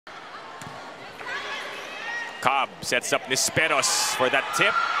Cobb sets up Nisperos for that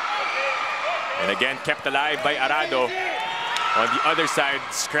tip. And again, kept alive by Arado. On the other side,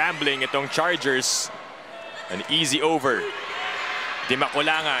 scrambling itong Chargers. An easy over. Di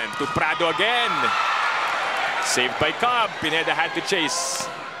Makulangan to Prado again. Saved by Cobb. Pineda had to chase.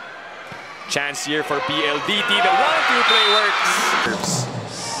 Chance here for PLDT. The 1-2 play works.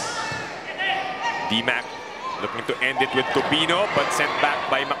 D-Mac looking to end it with Tubino, but sent back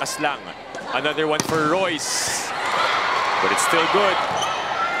by Makaslang. Another one for Royce. But it's still good.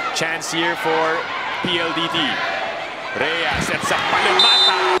 Chance here for PLDT. Rhea sets up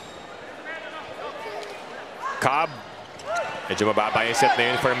Palomata. Cobb. Medyo mababa yung set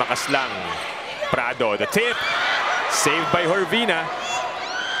na yun for Makaslang. Prado, the tip. Saved by Horvina.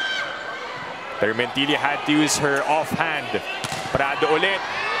 Termentilla had to use her offhand. Prado ulit.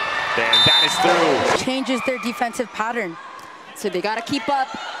 Then that is through. Changes their defensive pattern. So they got to keep up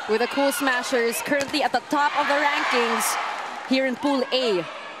with the Cool Smashers, currently at the top of the rankings here in Pool A.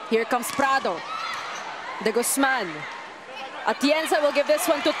 Here comes Prado. De Guzman. Atienza will give this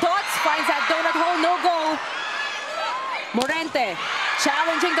one to Tots. Finds that donut hole, no goal. Morente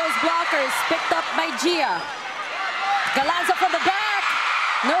challenging those blockers. Picked up by Gia. Galanza from the back.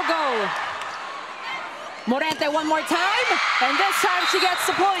 No goal. Morente one more time. And this time she gets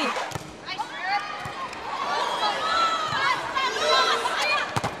the point.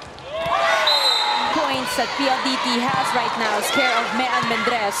 Points that PLDT has right now is care of Mean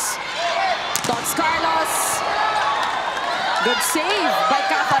Mendres. Tots Carlos. Good save by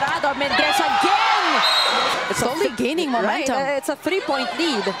Kath Arado. Mendres again. It's only gaining momentum. Right, it's a 3-point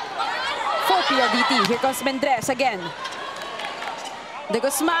lead for PLDT. Here comes Mendres again. De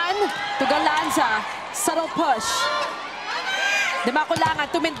Guzman to Galanza. Subtle push. De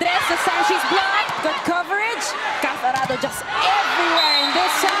Makulangan to Mendres. This time she's blocked. Good coverage. Kath Arado just everywhere in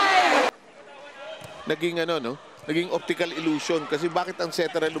this time. Naging naging optical illusion kasi bakit ang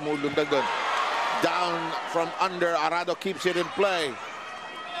setter ay lumulundag doon? Down from under, Arado keeps it in play.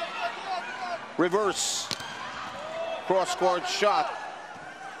 Reverse. Cross-court shot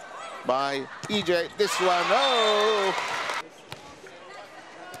by EJ. This one, oh!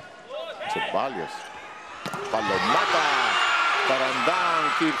 Ceballos. Palomata. Tarandang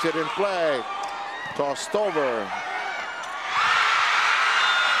keeps it in play. Tossed over.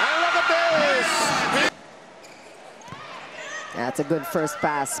 And look at this! That's a good first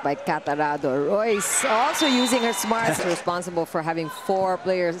pass by Kath Arado. Royce also using her smarts, responsible for having 4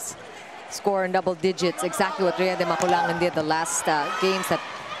 players score in double digits. Exactly what Rhea de Makulangan did the last games that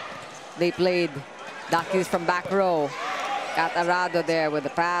they played. Dakis from back row. Kath Arado there with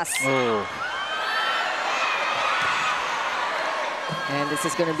the pass. Oh. And this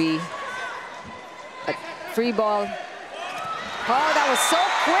is going to be a free ball. Oh, that was so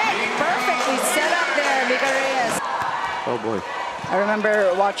quick. Perfectly set up there, Mika Reyes. Oh boy. I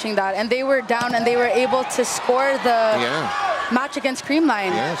remember watching that, and they were down, and they were able to score the match against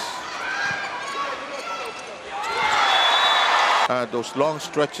Creamline. Yes. Those long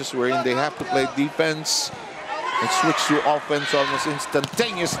stretches wherein they have to play defense and switch to offense almost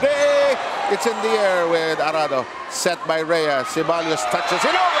instantaneously. It's in the air with Arado. Set by Rhea. Ceballos touches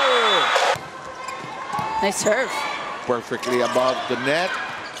it over. Nice serve. Perfectly above the net.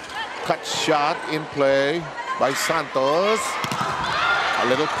 Cut shot in play by Santos. A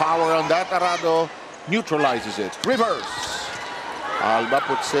little power on that. Arado neutralizes it. Reverse. Alba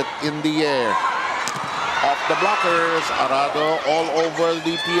puts it in the air. Off the blockers. Arado all over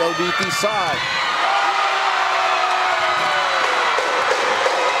the PLDT side.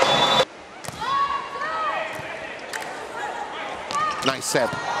 Nice set.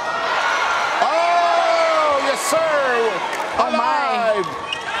 Oh, yes, sir. Alive.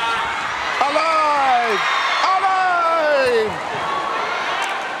 Alive. Alive.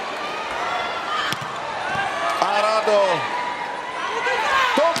 Arado.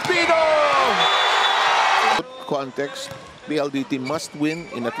 Torpedo. Context, PLDT must win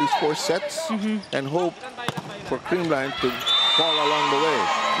in at least 4 sets and hope for Creamline to fall along the way.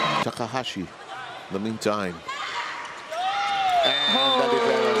 Takahashi, in the meantime. And the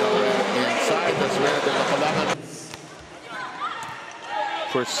Libero inside as well.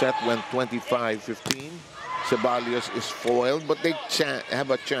 First set went 25-15. Ceballos is foiled, but they have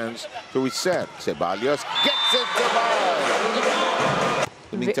a chance to reset. Ceballos gets it to ball.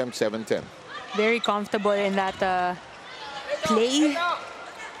 In the meantime, 7-10. Very comfortable in that play.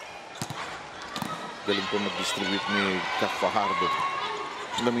 Galing po mag-distribute ni Kath Arado.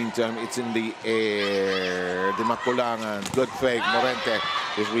 In the meantime, it's in the air. De Makulangan, good fake. Morente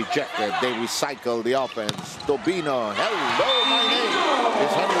is rejected. They recycle the offense. Tobino, hello, my name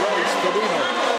is Henry